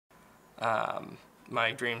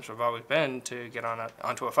My dreams have always been to get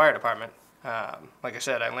onto a fire department. Like I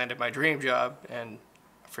said, I landed my dream job in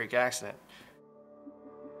a freak accident.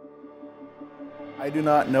 I do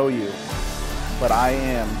not know you, but I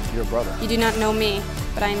am your brother. You do not know me,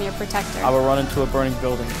 but I am your protector. I will run into a burning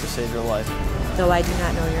building to save your life. Though I do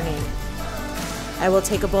not know your name, I will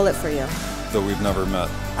take a bullet for you. Though we've never met,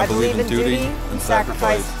 I believe in duty and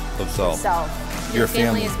sacrifice of self. Your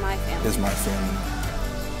family is my family. Is my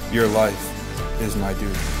family. Your life is my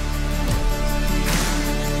duty.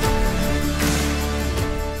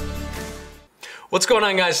 What's going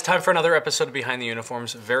on, guys? Time for another episode of Behind the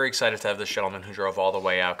Uniforms. Very excited to have this gentleman who drove all the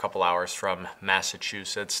way out a couple hours from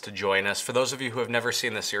Massachusetts to join us. For those of you who have never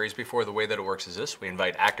seen this series before, the way that it works is this. We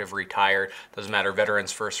invite active, retired, doesn't matter,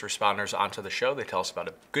 veterans, first responders onto the show. They tell us about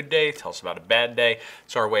a good day, tell us about a bad day.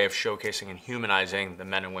 It's our way of showcasing and humanizing the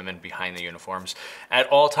men and women behind the uniforms. At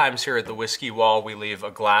all times here at the Whiskey Wall, we leave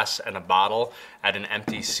a glass and a bottle at an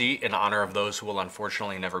empty seat in honor of those who will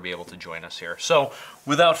unfortunately never be able to join us here. So,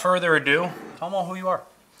 without further ado, tell them all who you are.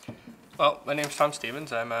 Well, my name's Tom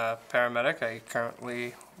Stevens. I'm a paramedic. I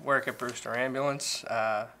currently work at Brewster Ambulance.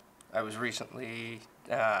 I was recently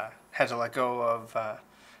had to let go of a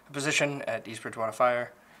position at East Bridgewater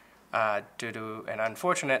Fire due to an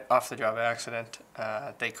unfortunate off-the-job accident.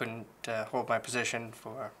 They couldn't hold my position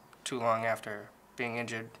for too long after being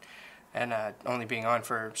injured and only being on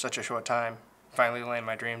for such a short time. Finally land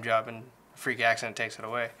my dream job, and a freak accident takes it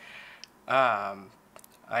away.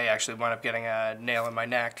 I actually wound up getting a nail in my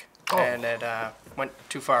neck, and it went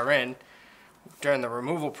too far in. During the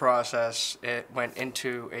removal process, it went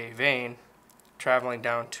into a vein traveling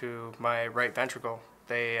down to my right ventricle.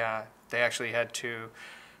 They actually had to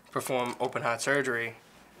perform open heart surgery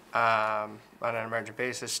on an emergent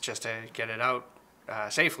basis just to get it out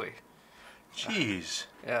safely. Jeez.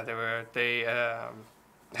 Yeah, they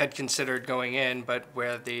had considered going in, but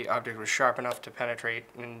where the object was sharp enough to penetrate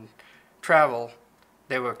and travel,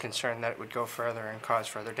 they were concerned that it would go further and cause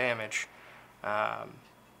further damage. A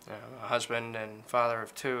husband and father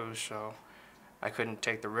of two, so I couldn't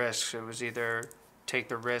take the risks. It was either take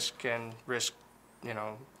the risk and risk,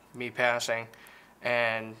 me passing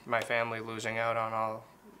and my family losing out on all,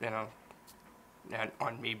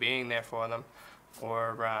 on me being there for them,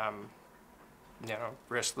 or,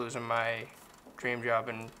 risk losing my dream job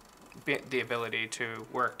and the ability to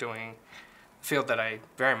work doing a field that I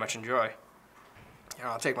very much enjoy.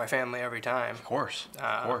 I'll take my family every time. Of course,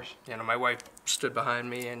 of course. My wife stood behind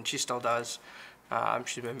me, and she still does.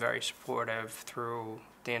 She's been very supportive through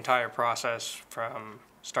the entire process from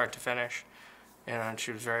start to finish. And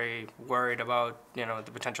she was very worried about,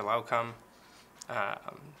 the potential outcome.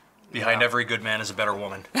 Behind every good man is a better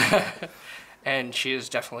woman. And she is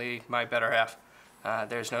definitely my better half.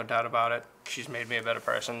 There's no doubt about it. She's made me a better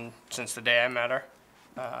person since the day I met her.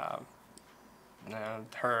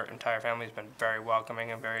 Her entire family has been very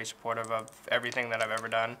welcoming and very supportive of everything that I've ever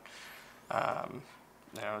done.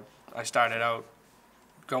 I started out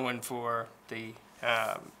going for the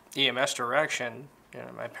EMS direction.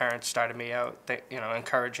 My parents started me out,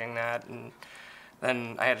 encouraging that, and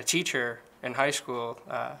then I had a teacher in high school,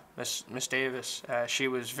 Miss Davis. She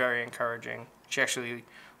was very encouraging. She actually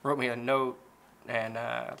wrote me a note and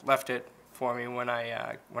left it for me when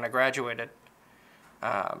I graduated,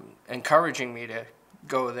 encouraging me to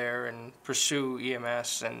go there and pursue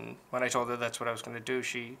EMS. And when I told her that's what I was going to do,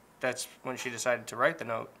 that's when she decided to write the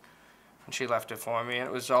note, and she left it for me. And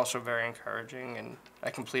it was also very encouraging. And I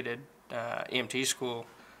completed EMT school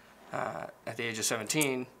at the age of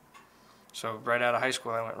 17. So right out of high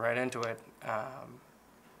school, I went right into it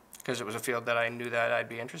because it was a field that I knew that I'd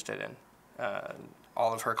be interested in.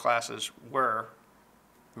 All of her classes were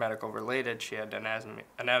medical related. She had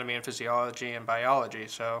anatomy and physiology and biology,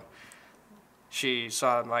 so she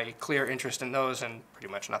saw my clear interest in those and pretty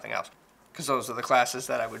much nothing else, because those are the classes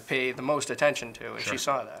that I would pay the most attention to, and Sure. She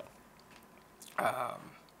saw that.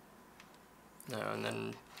 And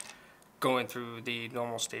then going through the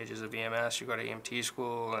normal stages of EMS, you go to EMT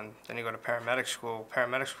school, and then you go to paramedic school.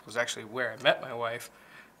 Paramedic school is actually where I met my wife.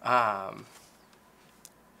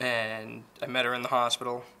 And I met her in the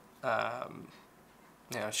hospital.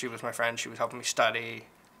 She was my friend. She was helping me study.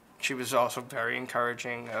 She was also very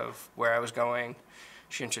encouraging of where I was going.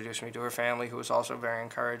 She introduced me to her family, who was also very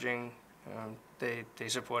encouraging. They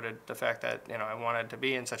supported the fact that I wanted to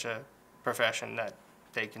be in such a profession that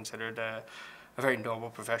they considered a very noble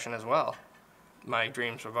profession as well. My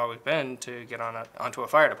dreams have always been to get onto a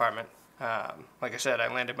fire department. Like I said,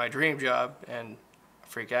 I landed my dream job in a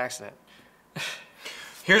freak accident.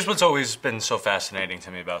 Here's what's always been so fascinating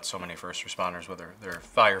to me about so many first responders, whether they're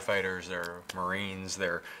firefighters, they're Marines,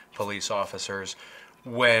 they're police officers,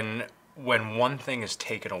 when one thing is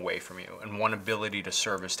taken away from you and one ability to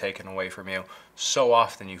serve is taken away from you, so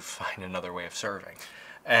often you find another way of serving.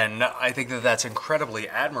 And I think that that's incredibly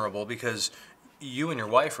admirable because you and your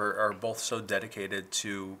wife are both so dedicated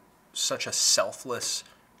to such a selfless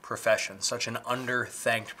profession, such an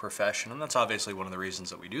under-thanked profession, and that's obviously one of the reasons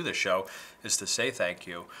that we do this show, is to say thank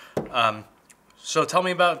you. So tell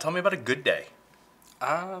me about a good day.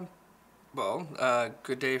 Well, a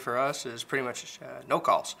good day for us is pretty much no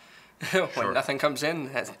calls. When nothing comes in,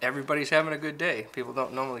 everybody's having a good day. People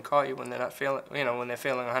don't normally call you when they're not feeling, when they're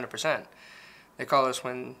feeling 100%. They call us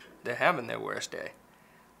when they're having their worst day,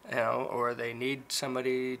 or they need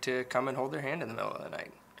somebody to come and hold their hand in the middle of the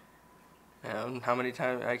night. How many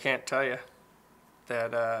times, I can't tell you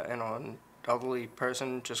that, an elderly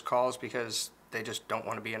person just calls because they just don't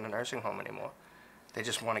want to be in a nursing home anymore. They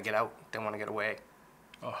just want to get out. They want to get away.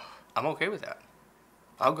 Oh. I'm okay with that.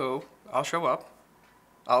 I'll go. I'll show up.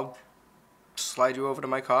 I'll slide you over to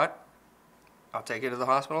my cot. I'll take you to the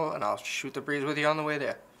hospital, and I'll shoot the breeze with you on the way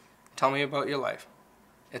there. Tell me about your life.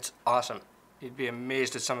 It's awesome. You'd be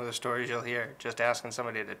amazed at some of the stories you'll hear just asking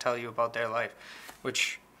somebody to tell you about their life,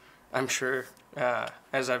 which I'm sure,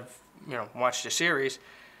 as I've watched the series,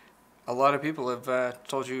 a lot of people have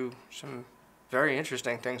told you some very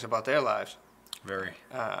interesting things about their lives. Very.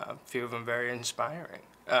 A few of them very inspiring.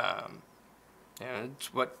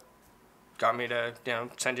 It's what got me to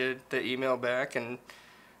send you the email back and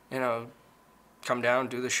come down,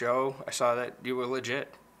 do the show. I saw that you were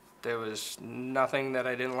legit. There was nothing that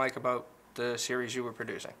I didn't like about the series you were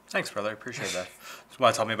producing. Thanks, brother. I appreciate that. So,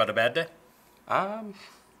 want to tell me about a bad day?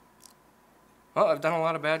 Well, I've done a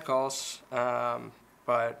lot of bad calls,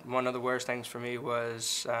 but one of the worst things for me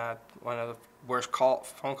was one of the worst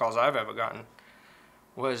phone calls I've ever gotten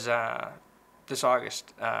was this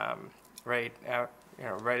August, right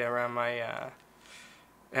around my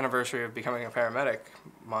anniversary of becoming a paramedic.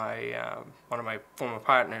 One of my former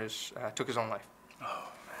partners took his own life.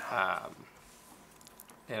 Oh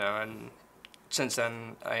man. And since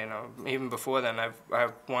then, even before then,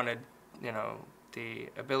 I've wanted, the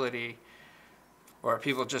ability, or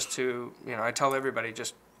people just to, I tell everybody,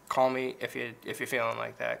 just call me if you're feeling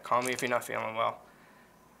like that. Call me if you're not feeling well.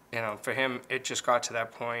 For him, it just got to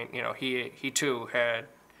that point. He too had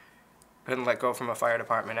been let go from a fire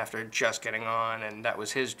department after just getting on, and that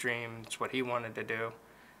was his dream. It's what he wanted to do.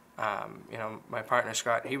 My partner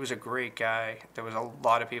Scott, he was a great guy. There was a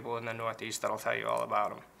lot of people in the Northeast that'll tell you all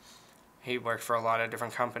about him. He worked for a lot of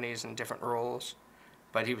different companies in different roles,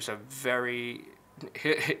 but he was a very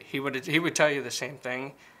he would tell you the same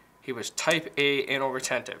thing. He was type A anal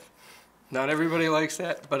retentive. Not everybody likes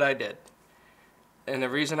that, but I did. And the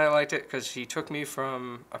reason I liked it, because he took me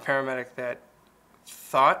from a paramedic that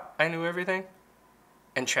thought I knew everything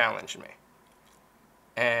and challenged me.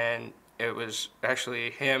 And it was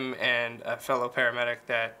actually him and a fellow paramedic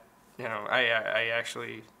that, I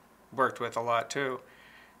actually worked with a lot too,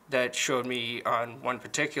 that showed me on one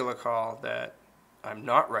particular call that I'm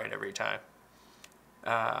not right every time.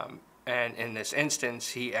 And in this instance,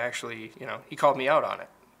 he actually, he called me out on it.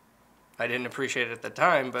 I didn't appreciate it at the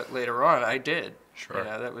time, but later on I did. Sure.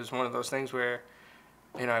 That was one of those things where,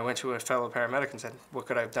 I went to a fellow paramedic and said, what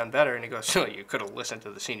could I have done better? And he goes, so you could have listened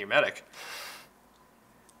to the senior medic.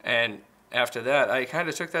 And after that, I kind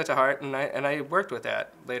of took that to heart, and I worked with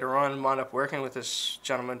that. Later on, wound up working with this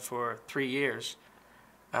gentleman for 3 years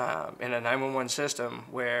in a 911 system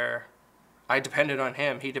where I depended on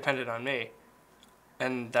him, he depended on me.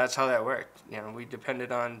 And that's how that worked. We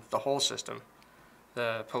depended on the whole system.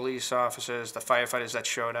 The police officers, the firefighters that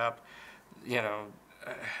showed up,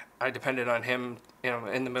 I depended on him,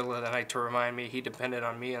 in the middle of the night to remind me. He depended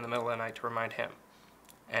on me in the middle of the night to remind him.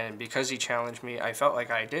 And because he challenged me, I felt like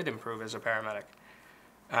I did improve as a paramedic.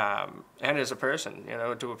 And as a person,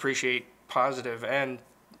 to appreciate positive and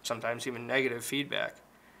sometimes even negative feedback.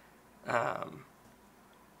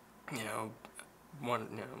 One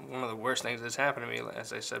of the worst things that's happened to me,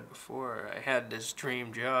 as I said before, I had this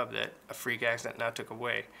dream job that a freak accident now took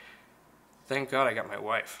away. Thank God I got my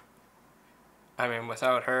wife. I mean,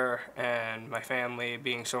 without her and my family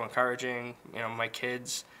being so encouraging, my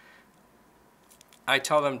kids, I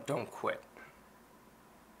tell them don't quit.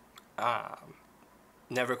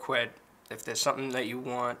 Never quit. If there's something that you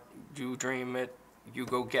want, you dream it, you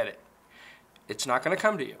go get it. It's not going to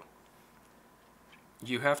come to you.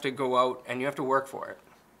 You have to go out and you have to work for it.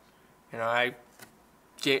 I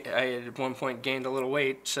at one point gained a little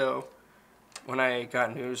weight, so when I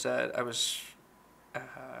got news that I was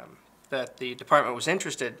that the department was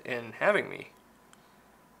interested in having me,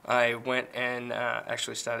 I went and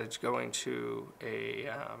actually started going to a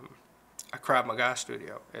Krav Maga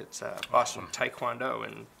studio. It's Boston Taekwondo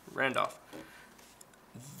in Randolph.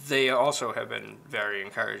 They also have been very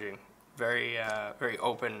encouraging, very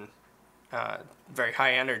open, very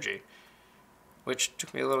high energy, which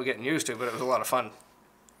took me a little getting used to, but it was a lot of fun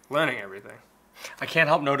learning everything. I can't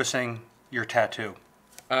help noticing your tattoo.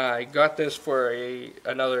 I got this for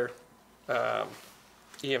another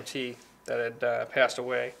EMT that had passed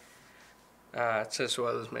away. It says "So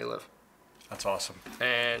others may live." That's awesome.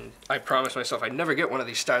 And I promised myself I'd never get one of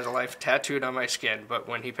these stars of life tattooed on my skin, but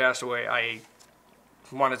when he passed away, I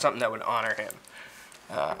wanted something that would honor him.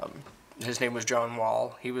 His name was John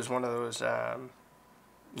Wall. He was one of those,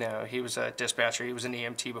 he was a dispatcher. He was an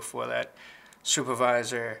EMT before that,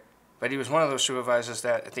 supervisor. But he was one of those supervisors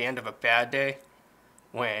that at the end of a bad day,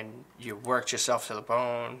 when you worked yourself to the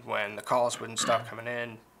bone, when the calls wouldn't stop coming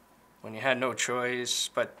in, when you had no choice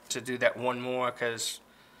but to do that one more because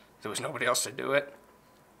there was nobody else to do it.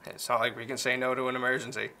 It's not like we can say no to an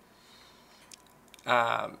emergency.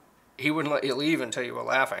 He wouldn't let you leave until you were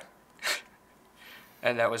laughing.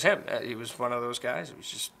 And that was him. He was one of those guys. He was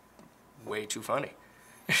just way too funny.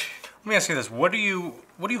 Let me ask you this: what do you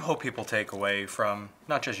hope people take away from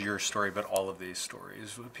not just your story, but all of these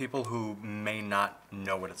stories? People who may not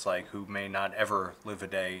know what it's like, who may not ever live a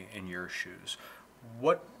day in your shoes.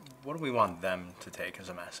 What do we want them to take as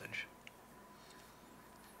a message?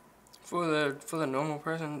 For the normal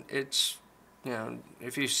person, it's,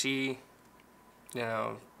 if you see,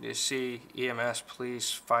 you see EMS,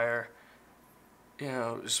 police, fire,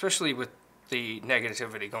 especially with the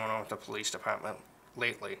negativity going on with the police department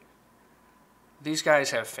lately. These guys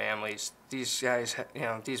have families. These guys,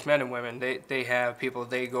 these men and women, they have people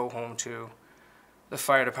they go home to. The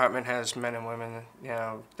fire department has men and women,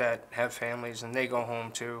 that have families and they go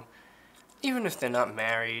home to. Even if they're not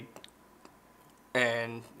married,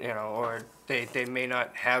 and or they may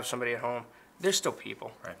not have somebody at home, they're still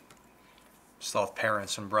people. Right. Still have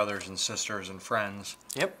parents and brothers and sisters and friends.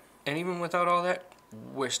 Yep. And even without all that,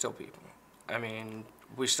 we're still people. I mean,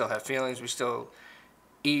 we still have feelings. We still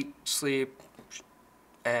eat, sleep,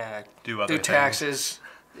 do taxes.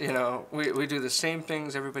 We do the same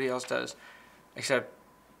things everybody else does, except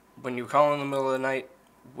when you call in the middle of the night,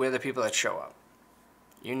 we're the people that show up.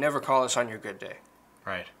 You never call us on your good day.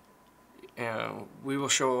 Right. We will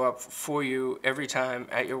show up for you every time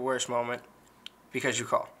at your worst moment because you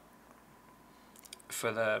call.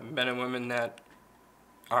 For the men and women that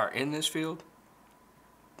are in this field,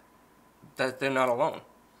 that they're not alone.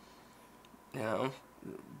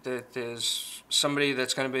 That there's somebody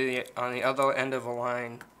that's going to be on the other end of a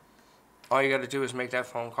line. All you got to do is make that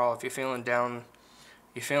phone call. If you're feeling down,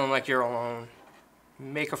 you're feeling like you're alone,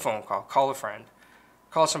 make a phone call. Call a friend.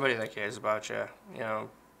 Call somebody that cares about you.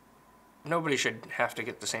 Nobody should have to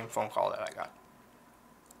get the same phone call that I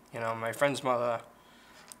got. My friend's mother,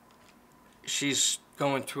 she's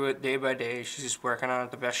going through it day by day. She's working on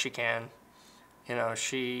it the best she can.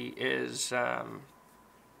 She is,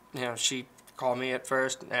 she called me at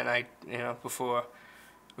first, and I, before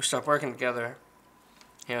we stopped working together,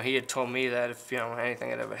 he had told me that if,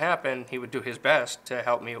 anything had ever happened, he would do his best to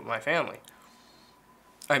help me with my family.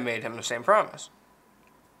 I made him the same promise.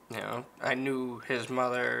 I knew his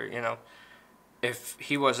mother, if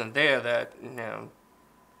he wasn't there, that,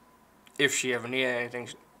 if she ever needed anything,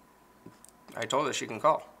 I told her she can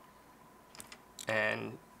call.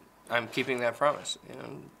 And I'm keeping that promise.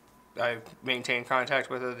 I've maintained contact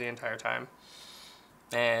with her the entire time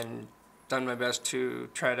and done my best to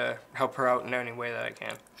try to help her out in any way that I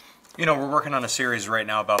can. We're working on a series right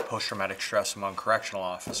now about post-traumatic stress among correctional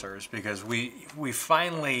officers because we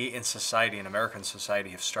finally in society, in American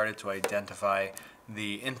society, have started to identify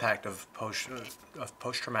the impact of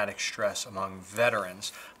post-traumatic stress among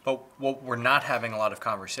veterans. But what we're not having a lot of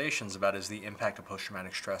conversations about is the impact of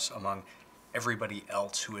post-traumatic stress among everybody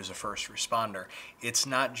else who is a first responder. It's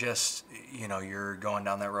not just, you're going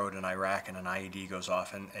down that road in Iraq and an IED goes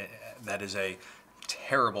off, and that is a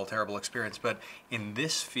terrible, terrible experience. But in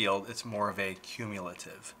this field, it's more of a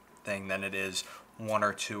cumulative thing than it is one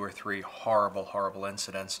or two or three horrible, horrible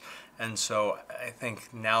incidents. And so I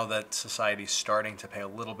think now that society's starting to pay a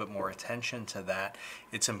little bit more attention to that,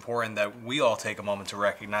 it's important that we all take a moment to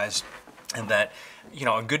recognize and that,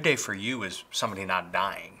 a good day for you is somebody not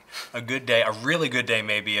dying. A good day, a really good day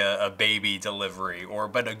may be a baby delivery,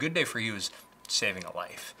 but a good day for you is saving a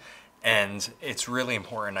life. And it's really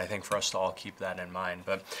important, I think, for us to all keep that in mind.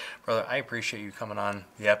 But brother, I appreciate you coming on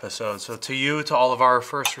the episode. So to you, to all of our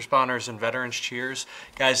first responders and veterans, cheers.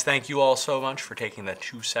 Guys, thank you all so much for taking the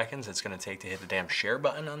 2 seconds it's gonna take to hit the damn share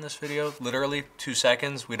button on this video. Literally 2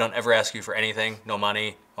 seconds. We don't ever ask you for anything, no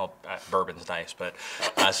money. Well, bourbon's nice, but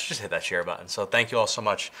so just hit that share button. So thank you all so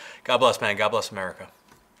much. God bless, man. God bless America.